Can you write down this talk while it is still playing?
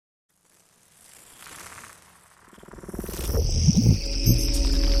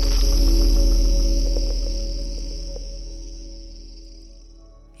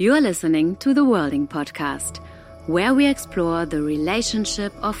You are listening to the Worlding Podcast, where we explore the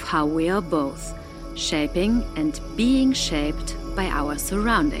relationship of how we are both shaping and being shaped by our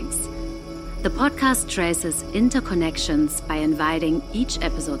surroundings. The podcast traces interconnections by inviting each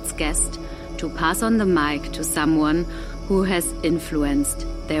episode's guest to pass on the mic to someone who has influenced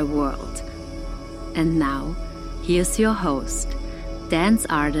their world. And now, here's your host, dance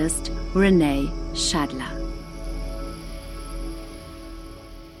artist Renee Schadler.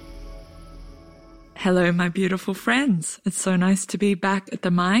 Hello, my beautiful friends. It's so nice to be back at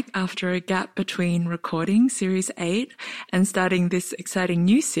the mic after a gap between recording Series 8 and starting this exciting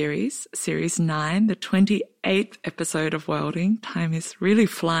new series, Series 9, the 28th episode of Worlding. Time is really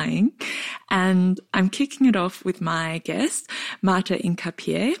flying. And I'm kicking it off with my guest, Marta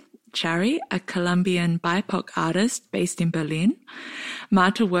Hincapié Chari, a Colombian BIPOC artist based in Berlin.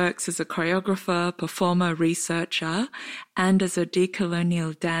 Marta works as a choreographer, performer, researcher, and as a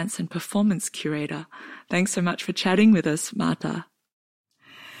decolonial dance and performance curator. Thanks so much for chatting with us, Marta.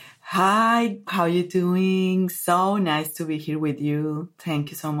 Hi, how are you doing? So nice to be here with you.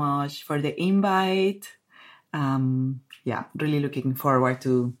 Thank you so much for the invite. Really looking forward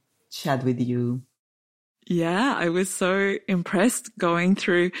to chat with you. Yeah, I was so impressed going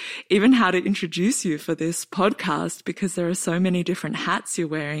through even how to introduce you for this podcast, because there are so many different hats you're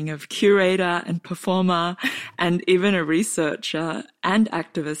wearing of curator and performer and even a researcher and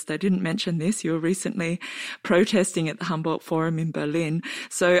activist. I didn't mention this. You were recently protesting at the Humboldt Forum in Berlin.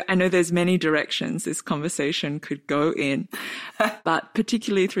 So I know there's many directions this conversation could go in, but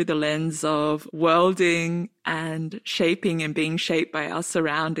particularly through the lens of worlding and shaping and being shaped by our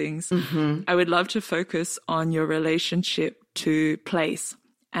surroundings. I would love to focus on your relationship to place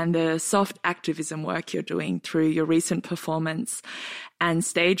and the soft activism work you're doing through your recent performance and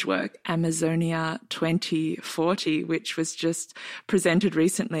stage work, Amazonia 2040, which was just presented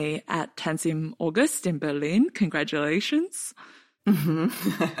recently at Tanzim August in Berlin. Congratulations.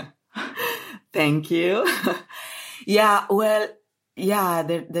 Thank you. There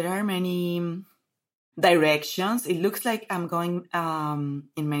are many directions. It looks like I'm going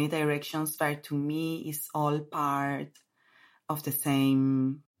in many directions, but to me it's all part of the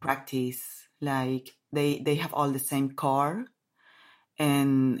same practice. Like they have all the same core,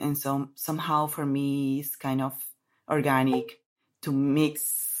 and so somehow for me it's kind of organic to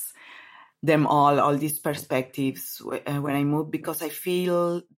mix them all these perspectives when I move, because I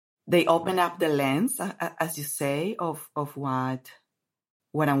feel they open up the lens, as you say, of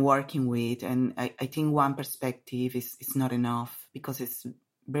what I'm working with. And I think one perspective is not enough, because it's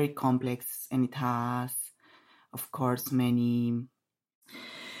very complex and it has, of course, many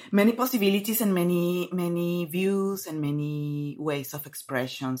possibilities and many views and many ways of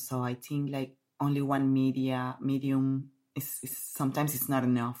expression. So I think like only one medium is sometimes it's not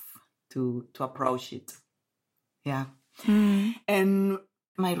enough to approach it. Yeah. And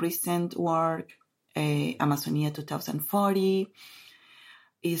my recent work, Amazonia 2040,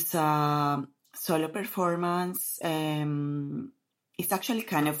 is a solo performance. It's actually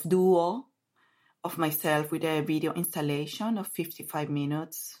kind of duo of myself with a video installation of 55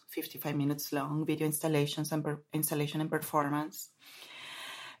 minutes long video installation and performance.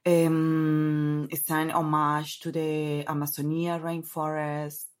 It's an homage to the Amazonia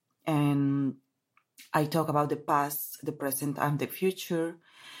rainforest, and I talk about the past, the present, and the future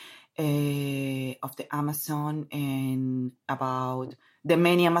of the Amazon, and about the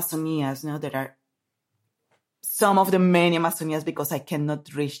many Amazonias. There are some of the many Amazonias, because I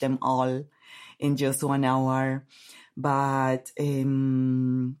cannot reach them all in just 1 hour. But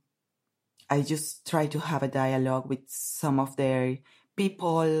I just try to have a dialogue with some of their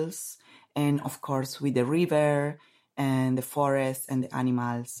peoples, and of course with the river and the forest and the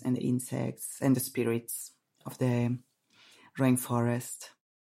animals and the insects and the spirits of the rainforest.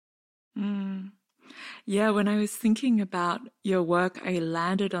 Yeah, when I was thinking about your work, I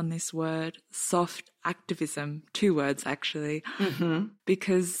landed on this word, soft activism, 2 words actually,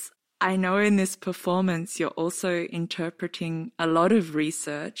 because I know in this performance you're also interpreting a lot of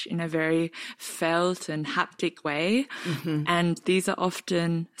research in a very felt and haptic way. And these are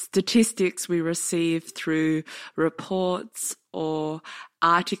often statistics we receive through reports or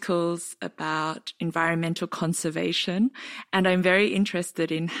articles about environmental conservation. And I'm very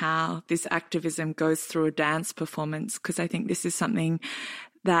interested in how this activism goes through a dance performance, because I think this is something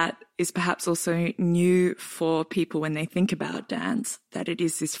that is perhaps also new for people when they think about dance, that it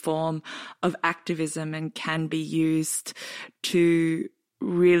is this form of activism and can be used to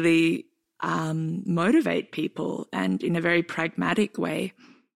really motivate people, and in a very pragmatic way.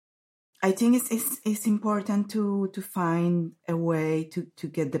 I think it's important to find a way to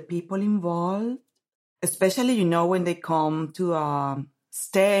get the people involved, especially, you know, when they come to a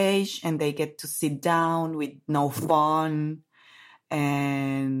stage and they get to sit down with no phone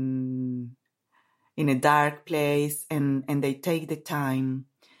and in a dark place, and they take the time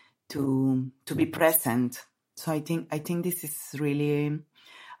to be present. So I think this is really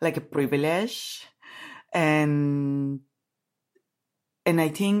like a privilege, and I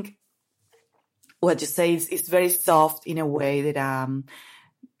think what you say is very soft in a way that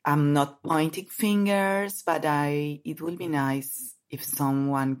I'm not pointing fingers, but it would be nice if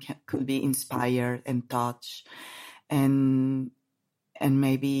someone could be inspired and touched, and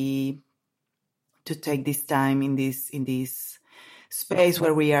maybe to take this time in this space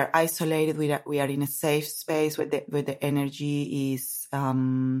where we are isolated, we are in a safe space where the energy is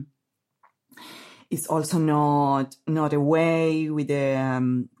also not away with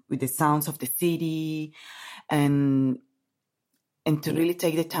the sounds of the city, and to really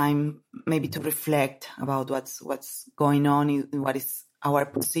take the time maybe to reflect about what's going on, what is our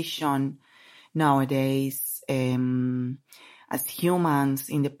position nowadays as humans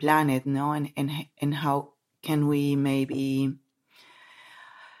in the planet, no, and how can we maybe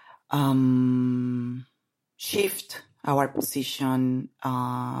shift our position,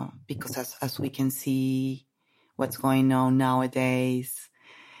 because as we can see what's going on nowadays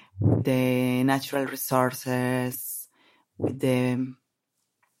with the natural resources, with the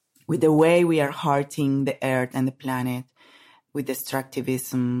way we are hurting the earth and the planet with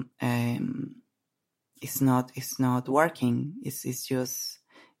extractivism, it's not working.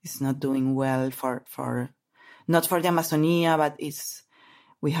 It's not doing well for not for the Amazonia, but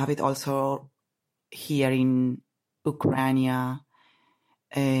we have it also here in Ukraine,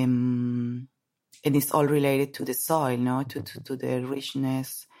 and it's all related to the soil, no, to the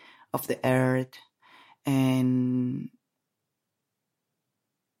richness of the earth, and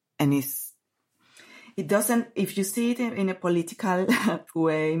it doesn't, if you see it in a political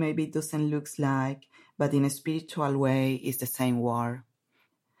way, maybe it doesn't look like, but in a spiritual way, it's the same war.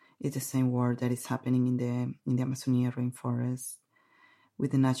 It's the same war that is happening in the Amazonia rainforest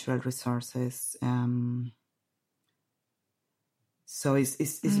with the natural resources. So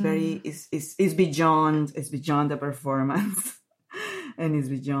it's very it's beyond the performance, and it's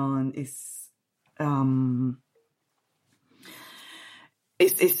beyond it's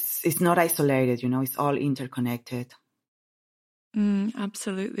not isolated, you know. It's all interconnected.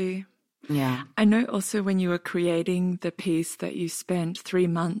 Absolutely. Yeah. I know also when you were creating the piece that you spent 3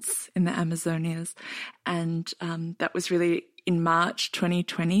 months in the Amazonias, and that was really in March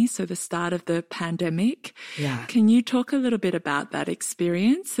 2020, so the start of the pandemic. Yeah. Can you talk a little bit about that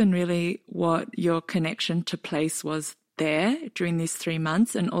experience and really what your connection to place was there during these 3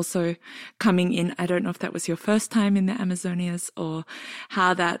 months, and also coming in, I don't know if that was your first time in the Amazonias, or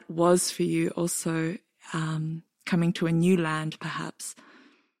how that was for you also coming to a new land perhaps?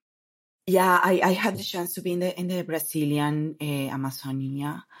 Yeah, I had the chance to be in the Brazilian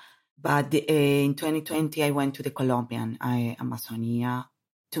Amazonia, but in 2020 I went to the Colombian Amazonia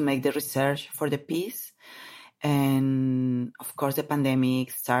to make the research for the piece. And of course the pandemic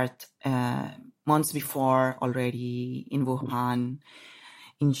started months before already in Wuhan,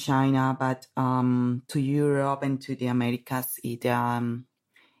 in China, but to Europe and to the Americas it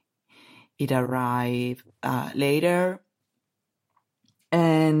arrived later.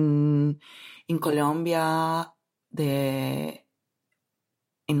 And in Colombia, in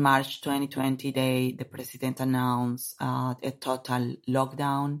March 2020, the president announced a total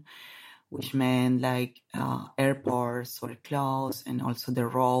lockdown, which meant like airports were closed, and also the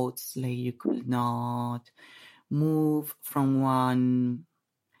roads, like you could not move from one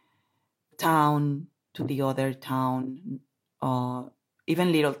town to the other town,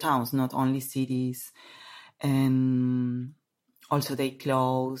 even little towns, not only cities. And also they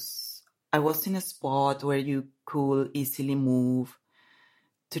closed. I was in a spot where you could easily move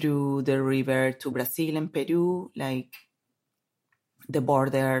through the river to Brazil and Peru, like the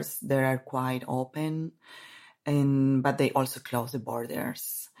borders there are quite open, but they also close the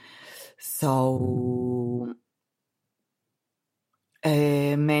borders. So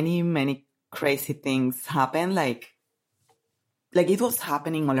many crazy things happen, like it was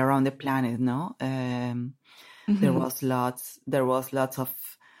happening all around the planet, no? There was lots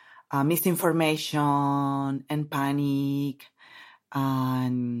of misinformation and panic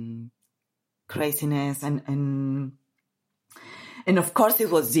and craziness, and of course it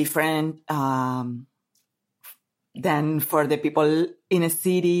was different than for the people in a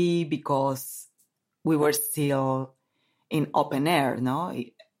city, because we were still in open air, no?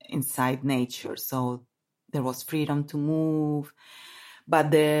 inside nature. So there was freedom to move,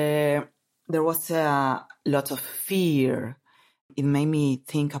 but there was a lot of fear. It made me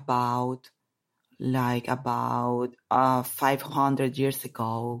think about 500 years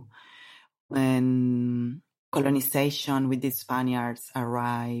ago, when colonization with the Spaniards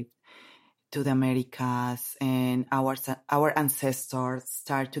arrived to the Americas, and our ancestors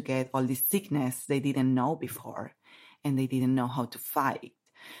started to get all this sickness they didn't know before, and they didn't know how to fight.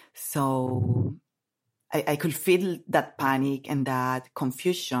 So I could feel that panic and that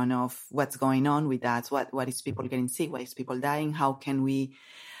confusion of what's going on with that. What is people getting sick? Why is people dying? How can we?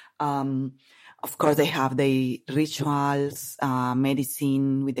 Of course, they have the rituals,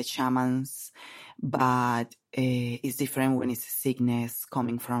 medicine with the shamans, but it's different when it's a sickness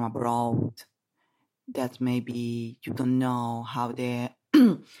coming from abroad that maybe you don't know how the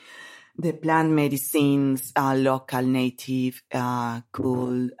plant medicines, local, native,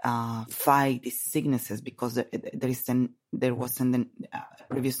 could fight these sicknesses, because there wasn't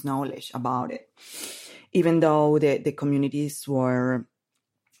previous knowledge about it. Even though the communities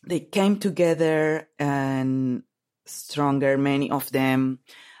they came together and stronger, many of them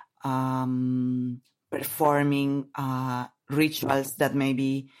performing rituals that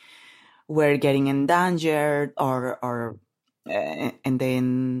maybe were getting endangered, and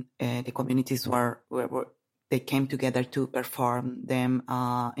then the communities they came together to perform them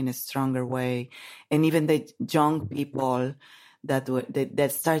in a stronger way. And even the young people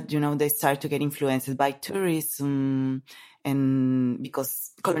that start to get influenced by tourism, and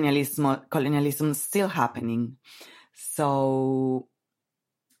because colonialism is still happening. So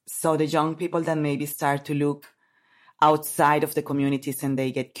the young people that maybe start to look outside of the communities, and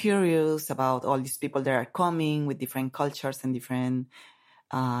they get curious about all these people that are coming with different cultures and different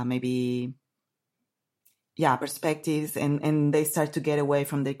perspectives, and they start to get away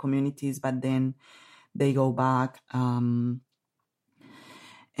from their communities, but then they go back.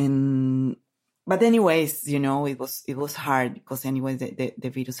 But anyways, it was hard, because anyways the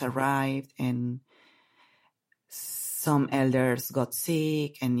virus arrived, and some elders got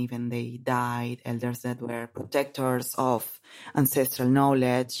sick, and even they died, elders that were protectors of ancestral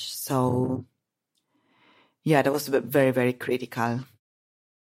knowledge. So yeah, that was very, very critical.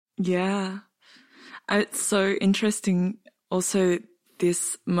 Yeah. It's so interesting also,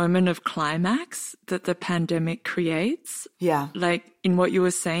 this moment of climax that the pandemic creates. Yeah. Like in what you were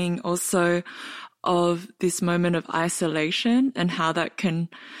saying also, of this moment of isolation, and how that can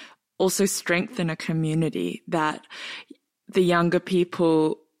also strengthen a community, that the younger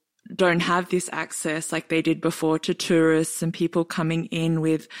people don't have this access like they did before to tourists and people coming in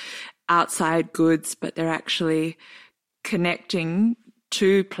with outside goods, but they're actually connecting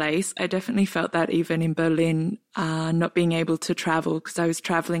to place. I definitely felt that even in Berlin, not being able to travel, because I was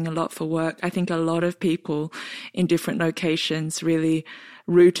traveling a lot for work. I think a lot of people in different locations really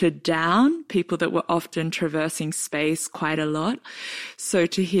rooted down, people that were often traversing space quite a lot. So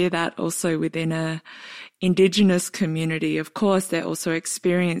to hear that also within a Indigenous community, of course, they're also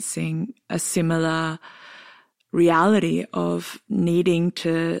experiencing a similar reality of needing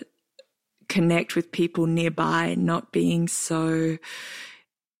to connect with people nearby, not being so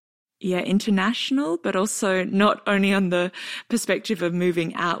international, but also not only on the perspective of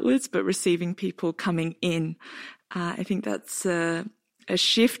moving outwards, but receiving people coming in. I think that's a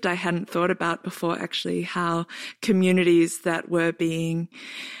shift I hadn't thought about before, actually, how communities that were being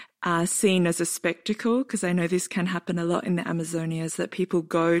seen as a spectacle, because I know this can happen a lot in the Amazonias, that people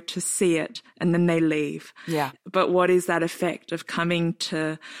go to see it and then they leave. Yeah. But what is that effect of coming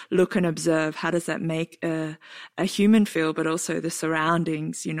to look and observe? How does that make a human feel, but also the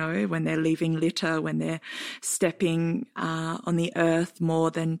surroundings, when they're leaving litter, when they're stepping on the earth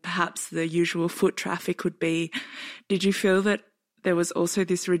more than perhaps the usual foot traffic would be? Did you feel that there was also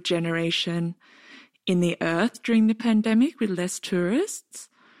this regeneration in the earth during the pandemic with less tourists?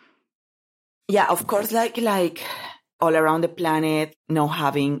 Yeah, of course, like all around the planet, not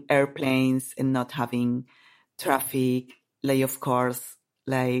having airplanes and not having traffic, of course,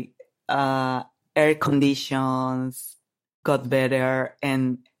 air conditions got better,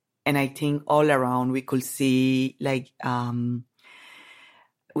 and I think all around we could see nature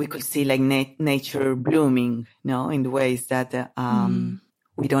blooming, in the ways that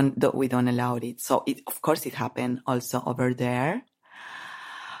we don't allow it. So of course it happened also over there.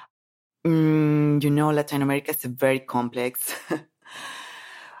 Latin America is a very complex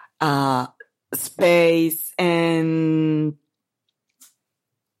space, and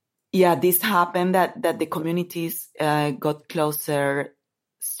this happened that the communities got closer,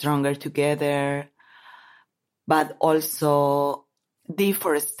 stronger together, but also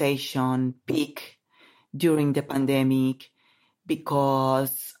deforestation peak during the pandemic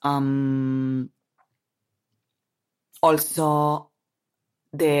because also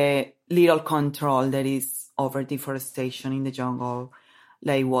the little control that is over deforestation in the jungle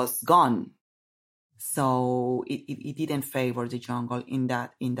like was gone. So it didn't favor the jungle in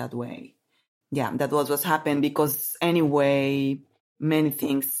that way. Yeah, that was what happened because anyway, many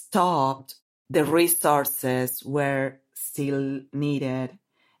things stopped. The resources were still needed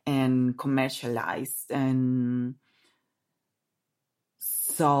and commercialized. And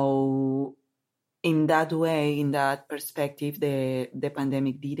so in that way, in that perspective, the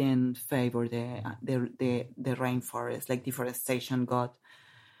pandemic didn't favor the rainforest. Like deforestation got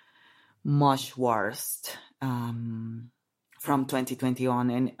much worse from 2020 on,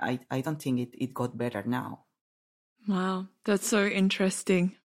 and I don't think it got better now. Wow, that's so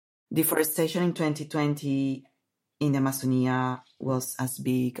interesting. Deforestation in 2020 in the Amazonia was as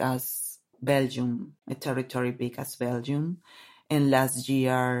big as Belgium, a territory big as Belgium. And last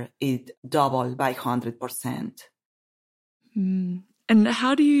year, it doubled by 100%. And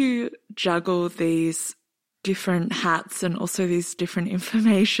how do you juggle these different hats and also these different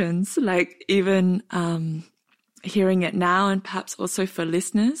informations? Like even hearing it now and perhaps also for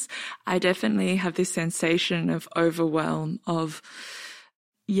listeners, I definitely have this sensation of overwhelm of,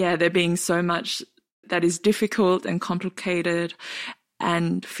 there being so much that is difficult and complicated,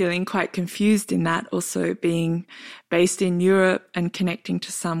 and feeling quite confused in that, also being based in Europe and connecting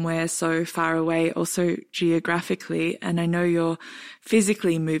to somewhere so far away, also geographically. And I know you're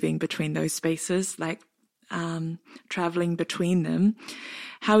physically moving between those spaces, like traveling between them.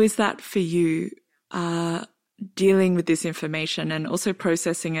 How is that for you, dealing with this information and also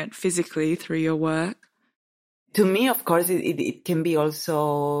processing it physically through your work? To me, of course, it can be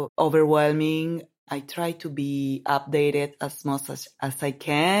also overwhelming. I try to be updated as much as I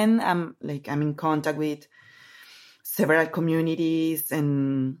can. I'm in contact with several communities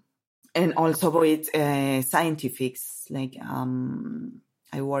and also with scientifics. Like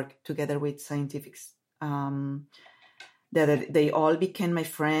I work together with scientifics that they all became my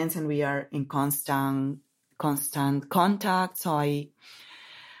friends, and we are in constant contact. So I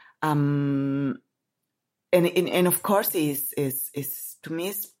and of course is to me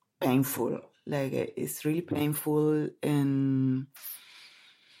it's painful. Like it's really painful and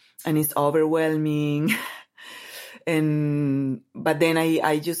it's overwhelming. But then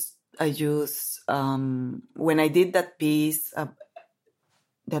I just when I did that piece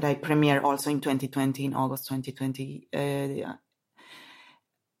that I premiered also in 2020, in August 2020,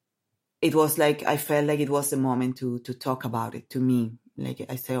 it was like I felt like it was the moment to talk about it to me. Like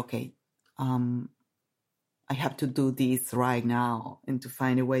I say, okay, I have to do this right now and to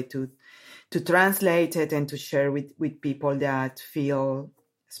find a way to translate it and to share with people that feel,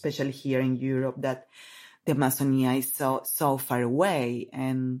 especially here in Europe, that the Amazonia is so far away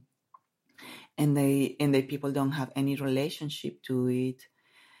and they people don't have any relationship to it.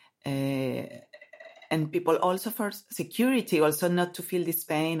 And people also for security, also not to feel this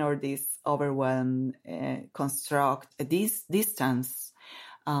pain or this overwhelm, construct this distance,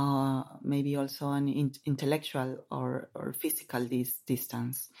 maybe also an intellectual or physical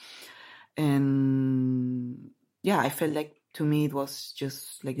distance. And I felt like to me it was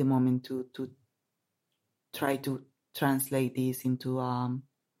just like the moment to try to translate this into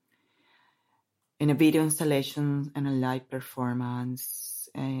in a video installation and a live performance,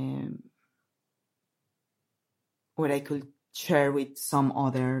 where I could share with some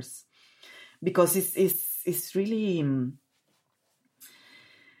others, because it's really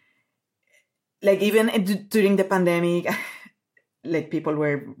like even during the pandemic. Like people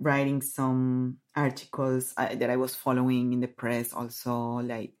were writing some articles that I was following in the press, also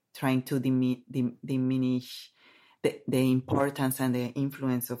like trying to diminish the importance and the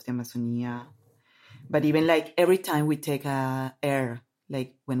influence of the Amazonia. But even like every time we take air,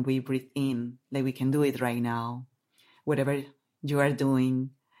 like when we breathe in, like we can do it right now. Whatever you are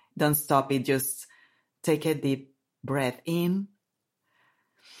doing, don't stop it. Just take a deep breath in,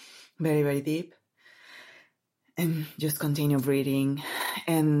 very, very deep. And just continue breathing.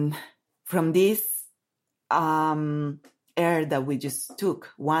 And from this air that we just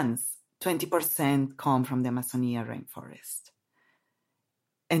took once, 20% come from the Amazonia rainforest.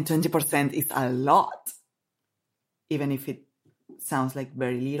 And 20% is a lot, even if it sounds like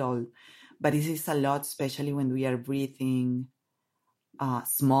very little. But this is a lot, especially when we are breathing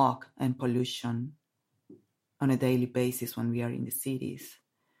smoke and pollution on a daily basis when we are in the cities.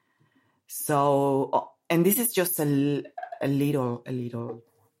 So... And this is just a little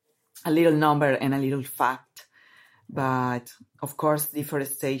number and a little fact, But of course,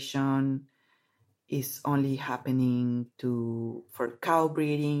 deforestation is only happening for cow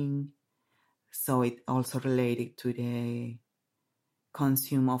breeding. So it also related to the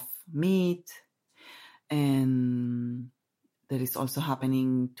consume of meat. And that is also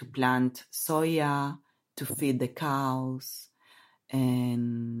happening to plant soya to feed the cows.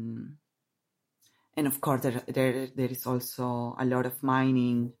 And of course, there is also a lot of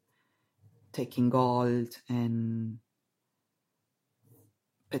mining, taking gold and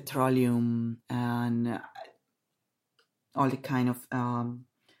petroleum and all the kind of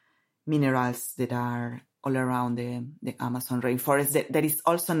minerals that are all around the Amazon rainforest. That is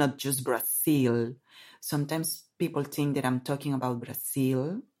also not just Brazil. Sometimes people think that I'm talking about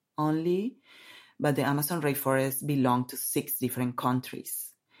Brazil only, but the Amazon rainforest belongs to 6 different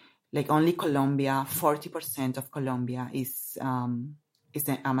countries. Like only Colombia, 40% of Colombia is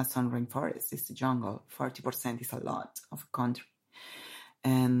the Amazon rainforest, it's the jungle. 40% is a lot of a country.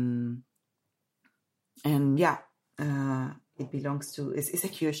 And yeah, it belongs to, it's a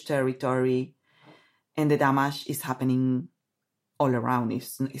huge territory, and the damage is happening all around.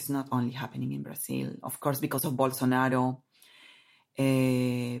 It's not only happening in Brazil. Of course, because of Bolsonaro,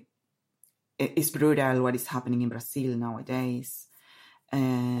 it's brutal what is happening in Brazil nowadays.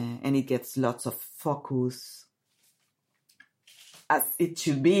 And it gets lots of focus, as it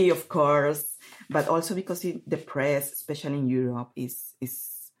should be, of course, but also because the press, especially in Europe, is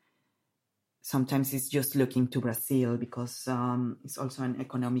sometimes it's just looking to Brazil because it's also an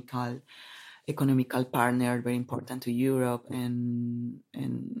economical partner, very important to Europe, and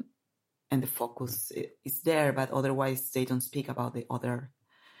the focus is there, but otherwise they don't speak about the other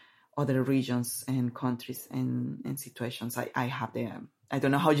regions and countries and situations. I have I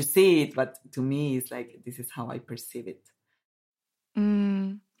don't know how you see it, but to me it's like this is how I perceive it.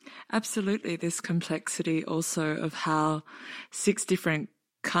 Absolutely, this complexity also of how 6 different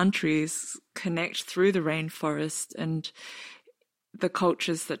countries connect through the rainforest and the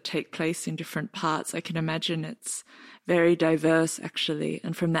cultures that take place in different parts. I can imagine it's very diverse, actually.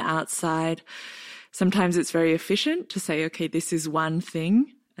 And from the outside, sometimes it's very efficient to say, okay, this is one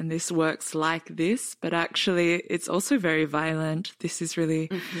thing and this works like this, but actually it's also very violent. This is really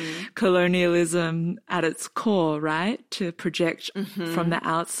colonialism at its core, right? To project from the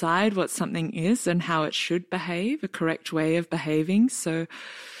outside what something is and how it should behave, a correct way of behaving. So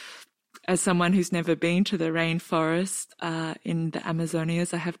as someone who's never been to the rainforest in the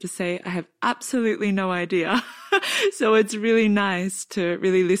Amazonias, I have to say I have absolutely no idea. So it's really nice to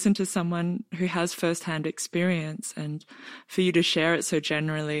really listen to someone who has firsthand experience and for you to share it so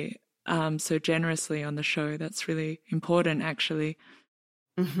generously on the show. That's really important, actually.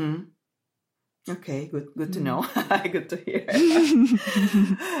 Okay, good to know. Good to hear.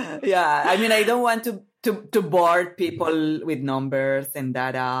 Yeah, I mean, I don't want to bore people with numbers and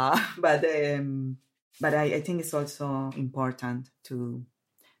data, but I think it's also important to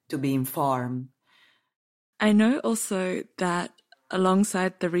be informed. I know also that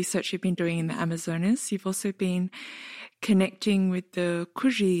alongside the research you've been doing in the Amazonas, you've also been connecting with the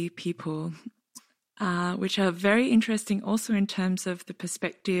Kuji people, which are very interesting also in terms of the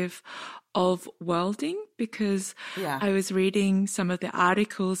perspective of worlding, because I was reading some of the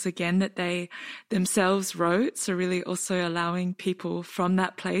articles again that they themselves wrote, so really also allowing people from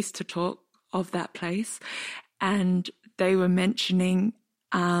that place to talk of that place. And they were mentioning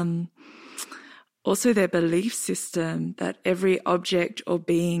also their belief system that every object or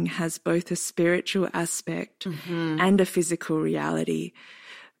being has both a spiritual aspect and a physical reality,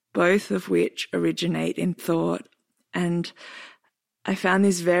 both of which originate in thought. And I found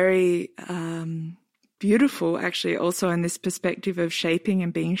this very beautiful, actually, also in this perspective of shaping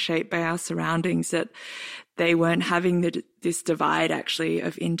and being shaped by our surroundings, that they weren't having this divide, actually,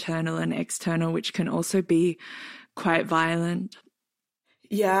 of internal and external, which can also be quite violent.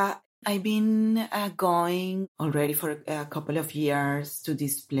 Yeah, I've been going already for a couple of years to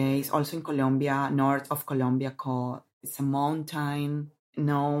this place, also in Colombia, north of Colombia, it's a mountain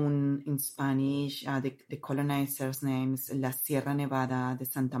known in Spanish. The colonizers' name is La Sierra Nevada de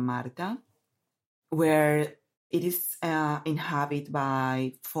Santa Marta, where it is inhabited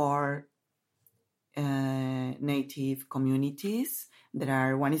by 4 native communities.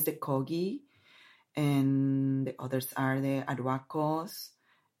 One is the Kogi, and the others are the Arhuacos,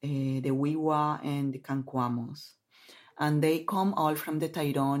 the Wiwa, and the Cancuamos. And they come all from the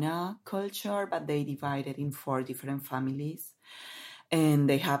Tairona culture, but they divided in 4 different families. And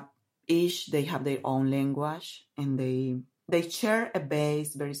they have their own language, and they share a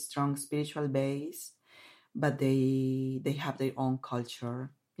base, very strong spiritual base, but they have their own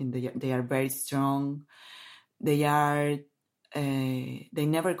culture, and they are very strong. they are, they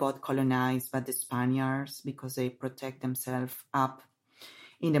never got colonized by the Spaniards because they protect themselves up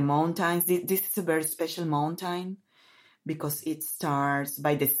in the mountains. This is a very special mountain because it starts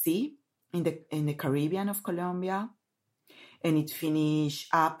by the sea in the Caribbean of Colombia, and it finishes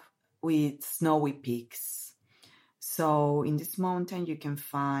up with snowy peaks. So in this mountain, you can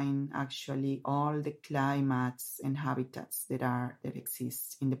find actually all the climates and habitats that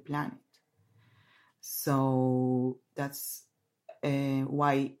exist in the planet. So that's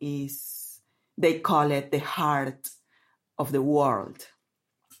why they call it the heart of the world.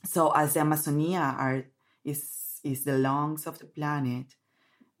 So as the Amazonia is the lungs of the planet,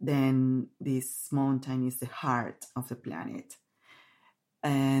 then this mountain is the heart of the planet.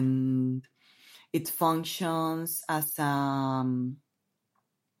 And it functions as a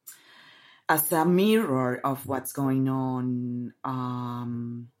mirror of what's going on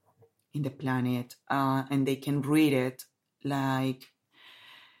in the planet, and they can read it. Like,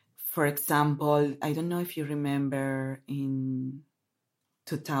 for example, I don't know if you remember in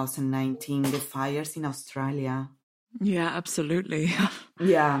 2019 the fires in Australia. Yeah, absolutely.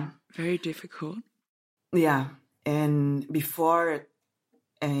 Yeah, very difficult. Yeah, and before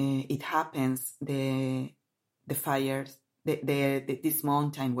it happens, the fires, this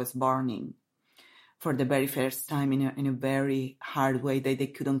mountain was burning for the very first time in a very hard way that they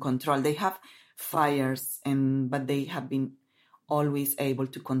couldn't control. They have fires, but they have been always able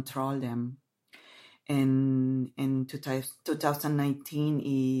to control them. And in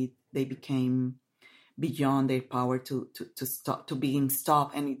 2019, they became beyond their power to being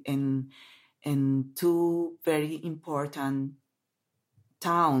stopped, and two very important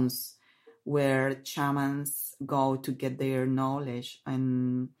towns where shamans go to get their knowledge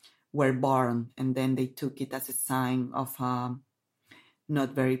and were born, and then they took it as a sign of a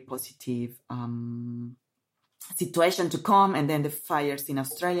not very positive situation to come. And then the fires in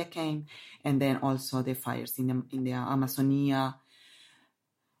Australia came, and then also the fires in the Amazonia,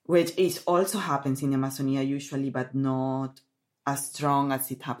 which also happens in Amazonia usually, but not as strong as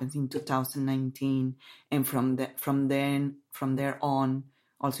it happens in 2019. And from there on,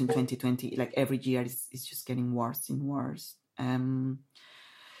 also in 2020, like every year, it's just getting worse and worse.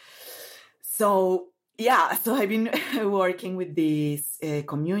 So I've been working with these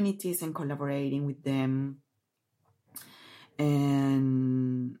communities and collaborating with them,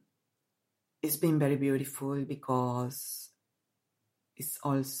 and it's been very beautiful because it's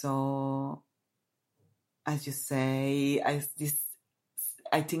also, as you say, I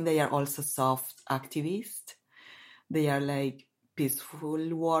think they are also soft activists. They are like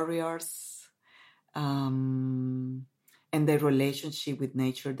peaceful warriors, and their relationship with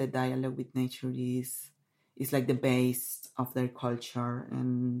nature, the dialogue with nature is like the base of their culture,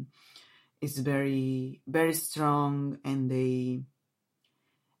 and it's very, very strong. And they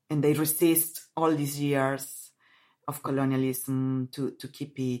resist all these years of colonialism to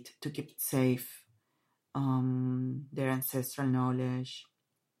keep it safe, their ancestral knowledge.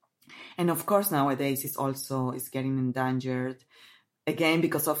 And of course, nowadays it's getting endangered again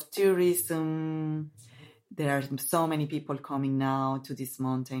because of tourism. There are so many people coming now to this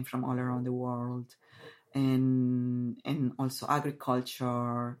mountain from all around the world, and also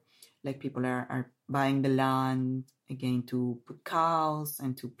agriculture. Like people are buying the land again to put cows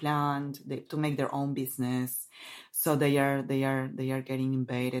and to plant, to make their own business. So they are getting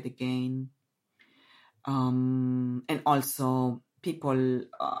invaded again. And also people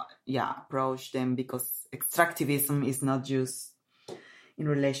approach them because extractivism is not just in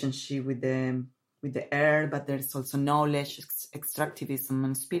relationship with the earth, but there's also knowledge extractivism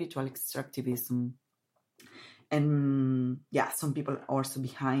and spiritual extractivism. And some people are also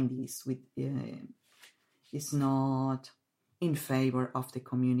behind this. It's not in favor of the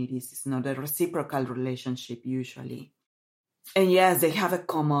communities. It's not a reciprocal relationship usually. And yes, they have a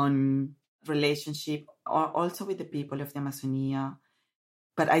common relationship also with the people of the Amazonia.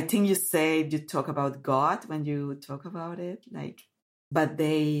 But I think you talk about God when you talk about it, but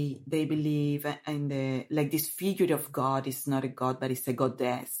they believe in this figure of God is not a God, but it's a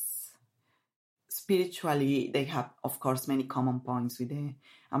goddess. Spiritually, they have, of course, many common points with the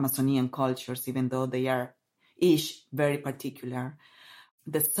Amazonian cultures, even though they are each very particular.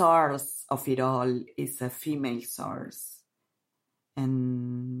 The source of it all is a female source,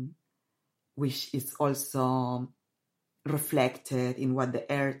 and which is also reflected in what the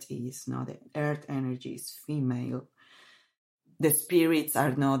earth is. Now, the earth energy is female. The spirits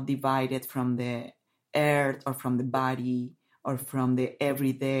are not divided from the earth or from the body or from the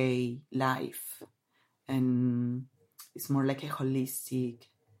everyday life. And it's more like a holistic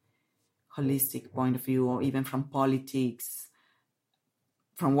holistic point of view, or even from politics,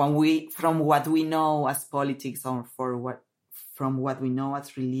 from what we know as politics, or from what we know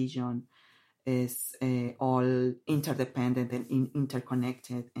as religion, is all interdependent and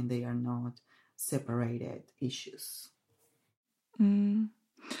interconnected, and they are not separated issues.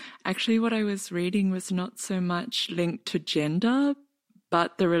 Actually, what I was reading was not so much linked to gender,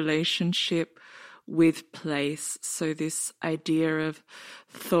 but the relationship with place. So this idea of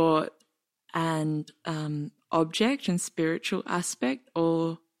thought and object and spiritual aspect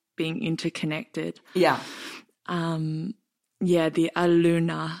all being interconnected. Yeah. The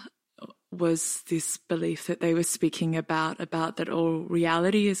Aluna was this belief that they were speaking about that all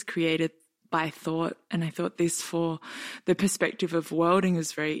reality is created by thought. And I thought this, for the perspective of worlding,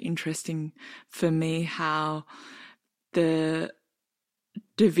 is very interesting for me, how the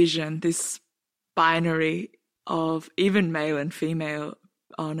division, this binary of even male and female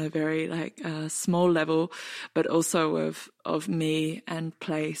on a very small level, but also of me and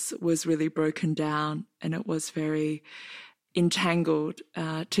place, was really broken down, and it was very entangled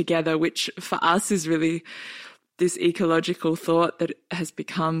together, which for us is really this ecological thought that has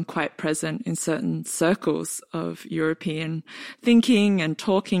become quite present in certain circles of European thinking and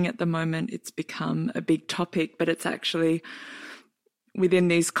talking at the moment. It's become a big topic, but it's actually within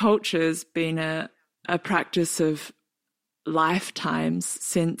these cultures been a practice of lifetimes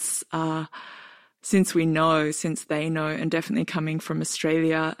since they know, and definitely coming from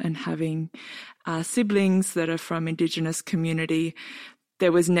Australia and having siblings that are from Indigenous community,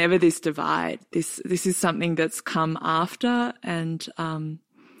 there was never this divide. This is something that's come after, and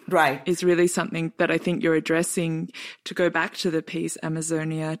right, is really something that I think you're addressing, to go back to the piece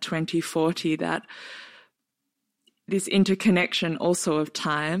Amazonia 2040, that this interconnection also of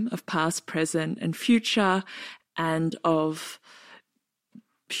time, of past, present and future, and of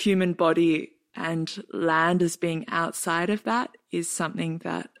human body and land as being outside of that, is something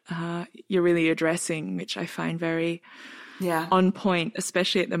that you're really addressing, which I find very on point,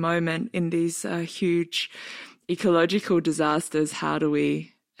 especially at the moment in these huge ecological disasters. How do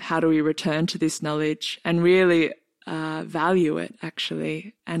we return to this knowledge and really value it,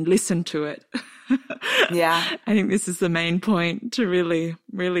 actually, and listen to it? Yeah. I think this is the main point, to really,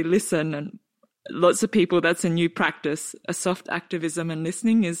 really listen. And lots of people, that's a new practice. A soft activism and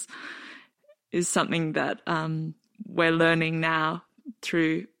listening is something that we're learning now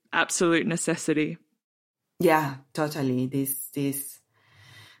through absolute necessity. Yeah, totally. This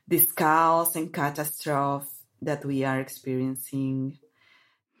chaos and catastrophe that we are experiencing.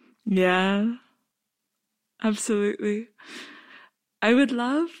 Yeah, absolutely. I would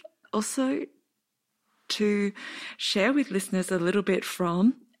love also to share with listeners a little bit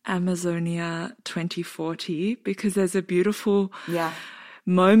from Amazonia 2040, because there's a beautiful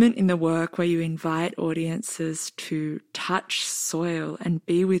moment in the work where you invite audiences to touch soil and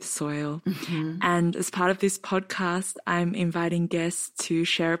be with soil. Mm-hmm. And as part of this podcast, I'm inviting guests to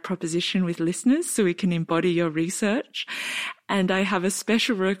share a proposition with listeners so we can embody your research. And I have a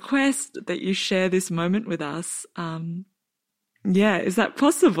special request that you share this moment with us. Is that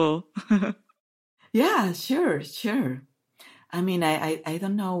possible? Yeah, sure. I mean, I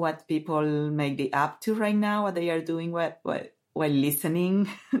don't know what people may be up to right now, what they are doing while listening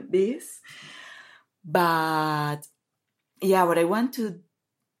this. But yeah, what I want to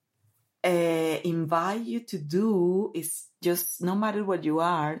invite you to do is just, no matter what you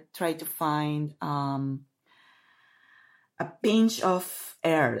are, try to find a pinch of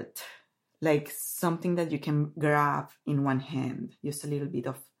earth, like something that you can grab in one hand, just a little bit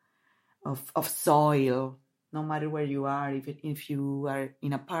of soil, no matter where you are, if you are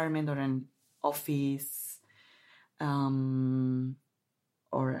in an apartment or an office,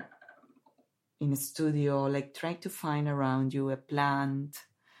 or in a studio, like try to find around you a plant,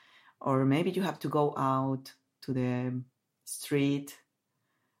 or maybe you have to go out to the street.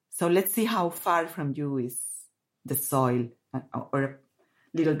 So let's see how far from you is the soil or a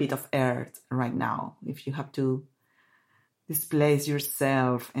little bit of earth right now. If you have to displace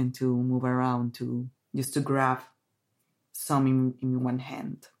yourself and to move around, just to grab some in one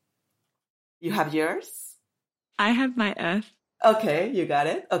hand. You have yours? I have my earth. Okay, you got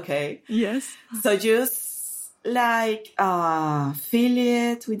it? Okay. Yes. So just feel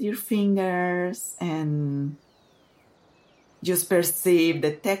it with your fingers and just perceive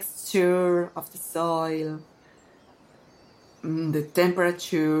the texture of the soil, the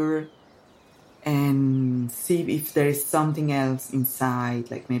temperature, and see if there is something else inside,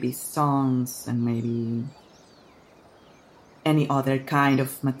 like maybe stones and maybe any other kind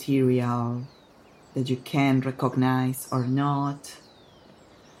of material that you can recognize or not.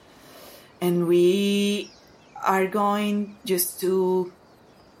 And we are going just to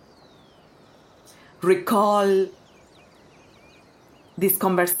recall this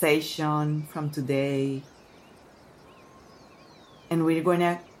conversation from today. And we're going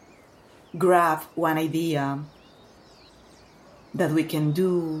to grab one idea that we can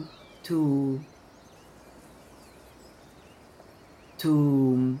do to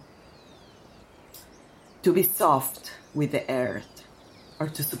be soft with the earth, or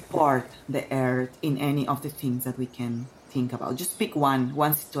to support the earth in any of the things that we can think about. Just pick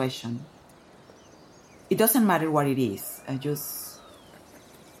one situation. It doesn't matter what it is. I just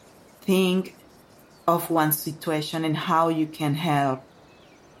think of one situation and how you can help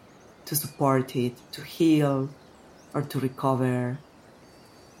to support it, to heal, or to recover.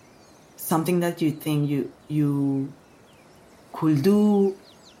 Something that you think you could do,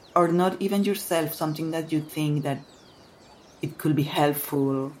 or not even yourself, something that you think that it could be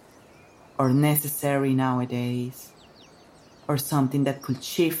helpful or necessary nowadays, or something that could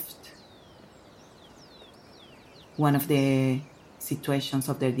shift one of the situations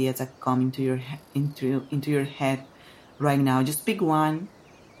of the ideas that come into your head right now. Just pick one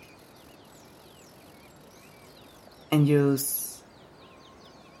and just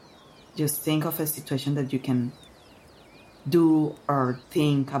think of a situation that you can do or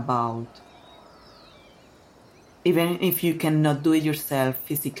think about. Even if you cannot do it yourself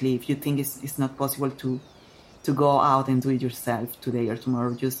physically, if you think it's not possible to go out and do it yourself today or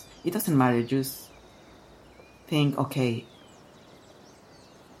tomorrow, it doesn't matter. Just think, okay,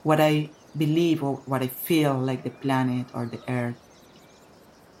 what I believe or what I feel like the planet or the earth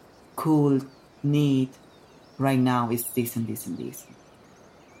could need right now is this and this and this.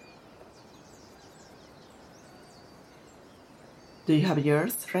 Do you have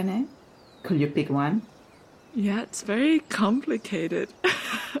yours, Renee? Could you pick one? Yeah, it's very complicated.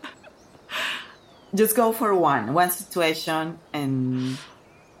 Just go for one situation, and...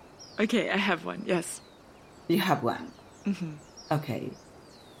 Okay, I have one, yes. You have one? Mm-hmm. Okay.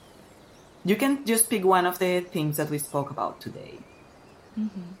 You can just pick one of the things that we spoke about today.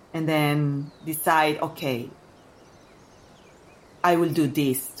 Mm-hmm. And then decide, okay, I will do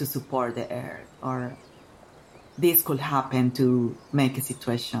this to support the earth, or this could happen to make a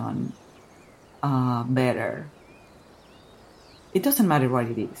situation better. It doesn't matter what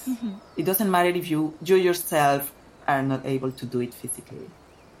it is. Mm-hmm. It doesn't matter if you yourself are not able to do it physically.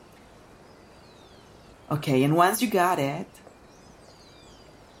 Okay, and once you got it,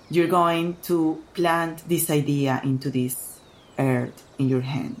 you're going to plant this idea into this earth in your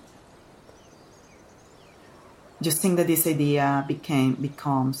hand. Just think that this idea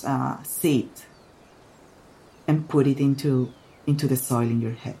becomes a seed, and put it into the soil in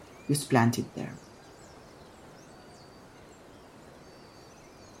your head. Just plant it there.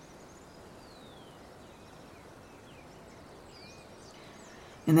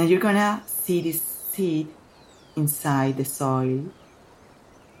 And then you're gonna see this seed inside the soil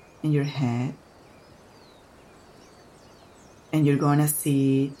in your head. And you're gonna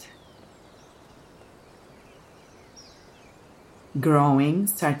see it growing,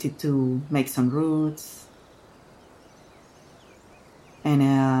 started to make some roots,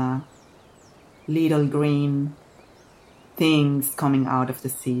 and little green things coming out of the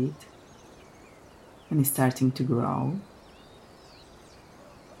seed, and it's starting to grow.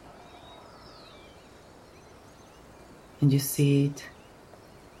 And you see it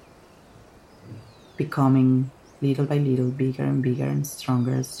becoming little by little bigger and bigger and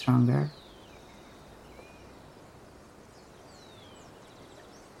stronger and stronger.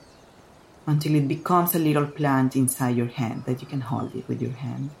 Until it becomes a little plant inside your hand that you can hold it with your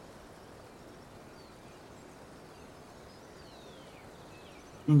hand.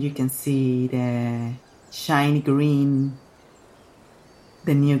 And you can see the shiny green,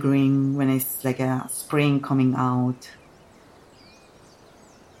 the new green when it's like a spring coming out.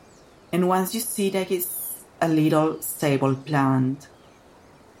 And once you see that it's a little stable plant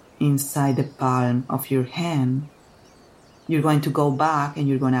inside the palm of your hand, you're going to go back and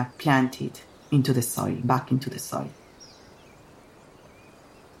you're going to plant it into the soil, back into the soil.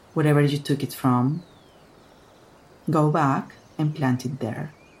 Wherever you took it from, go back and plant it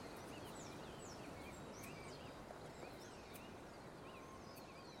there.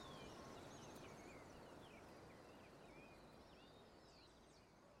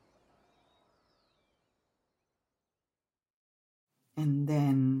 And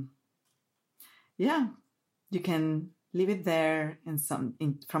then, you can leave it there and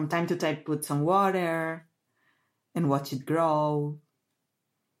from time to time put some water and watch it grow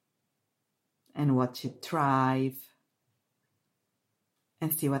and watch it thrive.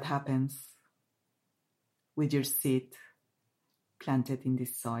 and see what happens with your seed planted in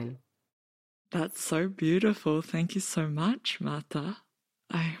this soil. That's so beautiful. Thank you so much, Marta.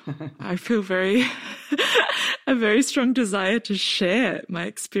 I feel a very strong desire to share my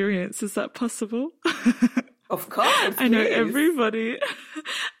experience. Is that possible? Of course. I know everybody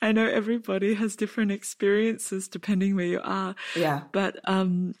has different experiences depending where you are. Yeah. But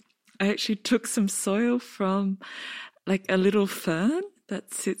I actually took some soil from like a little fern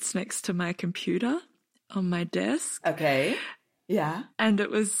that sits next to my computer on my desk. Okay. Yeah. And it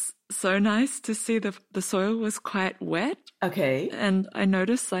was so nice to see the soil was quite wet. Okay. And I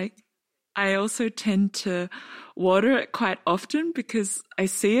noticed I also tend to water it quite often because I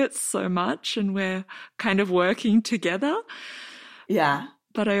see it so much and we're kind of working together. Yeah.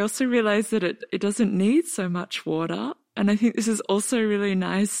 But I also realized that it doesn't need so much water. And I think this is also really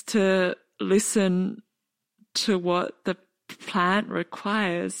nice to listen to what the plant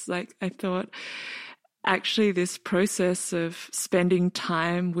requires. Like I thought, actually this process of spending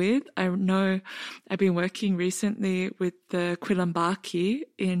time with, I know I've been working recently with the Quilambaki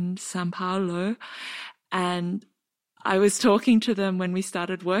in Sao Paulo, and I was talking to them when we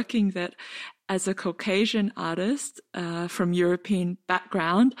started working that as a Caucasian artist from European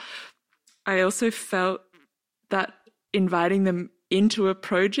background, I also felt that inviting them into a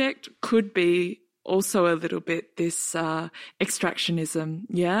project could be also a little bit this extractionism,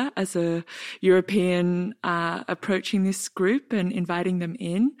 as a European approaching this group and inviting them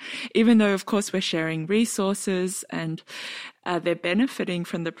in, even though, of course, we're sharing resources and they're benefiting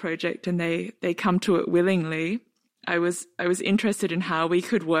from the project and they come to it willingly. I was interested in how we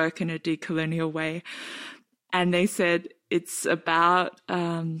could work in a decolonial way. And they said it's about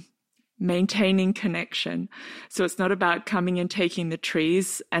maintaining connection. So it's not about coming and taking the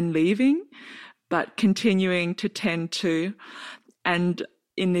trees and leaving, but continuing to tend to, and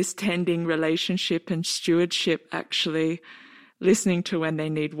in this tending relationship and stewardship, actually listening to when they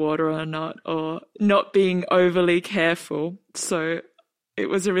need water or not being overly careful. So it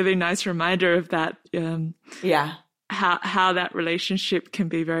was a really nice reminder of that. How that relationship can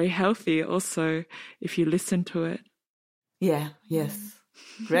be very healthy also if you listen to it. Yeah, yes.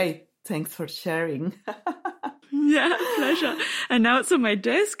 Great. Thanks for sharing. Yeah, pleasure. And now it's on my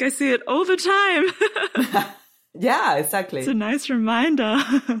desk. I see it all the time. Yeah, exactly. It's a nice reminder.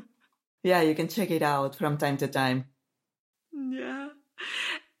 Yeah, you can check it out from time to time. Yeah.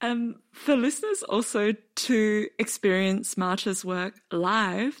 For listeners also to experience Marta's work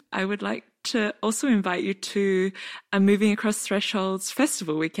live, I would like to also invite you to a Moving Across Thresholds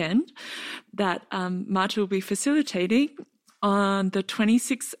festival weekend that Marta will be facilitating on the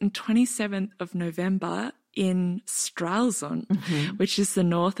 26th and 27th of November in Stralsund, which is the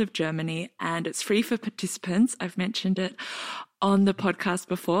north of Germany, and it's free for participants. I've mentioned it on the podcast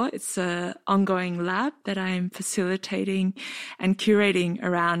before. It's an ongoing lab that I'm facilitating and curating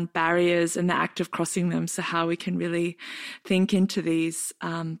around barriers and the act of crossing them. So how we can really think into these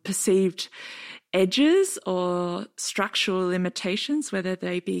perceived edges or structural limitations, whether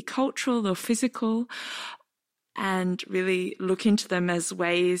they be cultural or physical, and really look into them as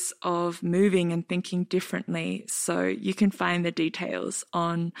ways of moving and thinking differently. So you can find the details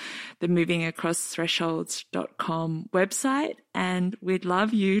on the movingacrossthresholds.com website. And we'd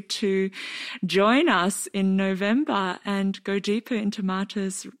love you to join us in November and go deeper into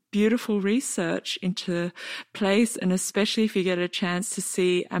Marta's beautiful research into place. And especially if you get a chance to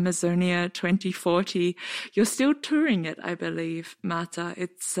see Amazonia 2040, you're still touring it, I believe, Marta.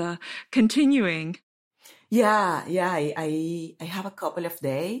 It's continuing. Yeah, I have a couple of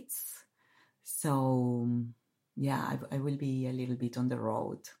dates. So, yeah, I will be a little bit on the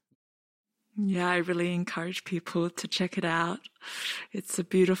road. Yeah, I really encourage people to check it out. It's a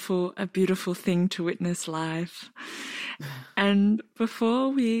beautiful thing to witness live. And before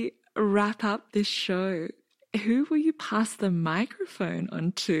we wrap up this show, who will you pass the microphone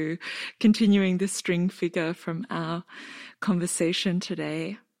on to, continuing the string figure from our conversation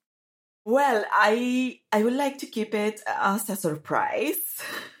today? Well, I would like to keep it as a surprise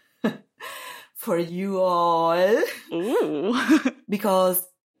for you all. Ooh. Because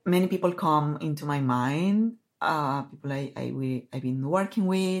many people come into my mind, people I've been working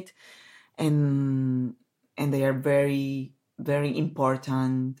with, and they are very, very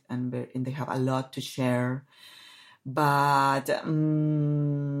important, and they have a lot to share. But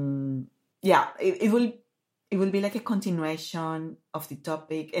it will be like a continuation of the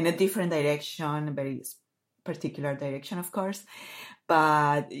topic in a different direction, a very particular direction, of course.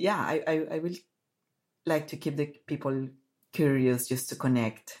 But yeah, I will like to keep the people curious just to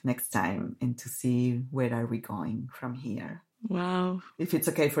connect next time and to see where are we going from here. Wow. If it's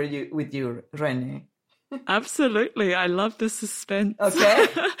okay for you, with you, Renee. Absolutely. I love the suspense. Okay.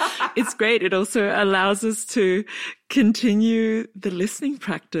 It's great. It also allows us to continue the listening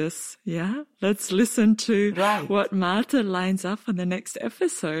practice. Yeah. Let's listen to what Marta lines up on the next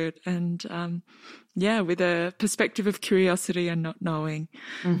episode. And, with a perspective of curiosity and not knowing.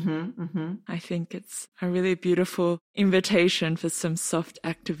 I think it's a really beautiful invitation for some soft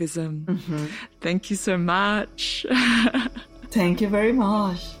activism. Thank you so much. Thank you very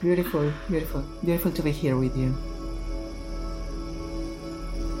much. Beautiful, beautiful, beautiful to be here with you.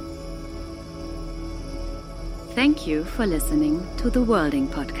 Thank you for listening to the Worlding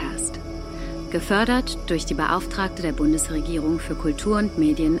Podcast. Gefördert durch die Beauftragte der Bundesregierung für Kultur und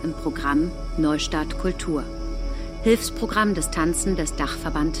Medien im Programm Neustart Kultur. Hilfsprogramm des Tanzen des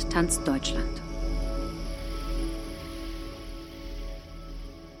Dachverband Tanz Deutschland.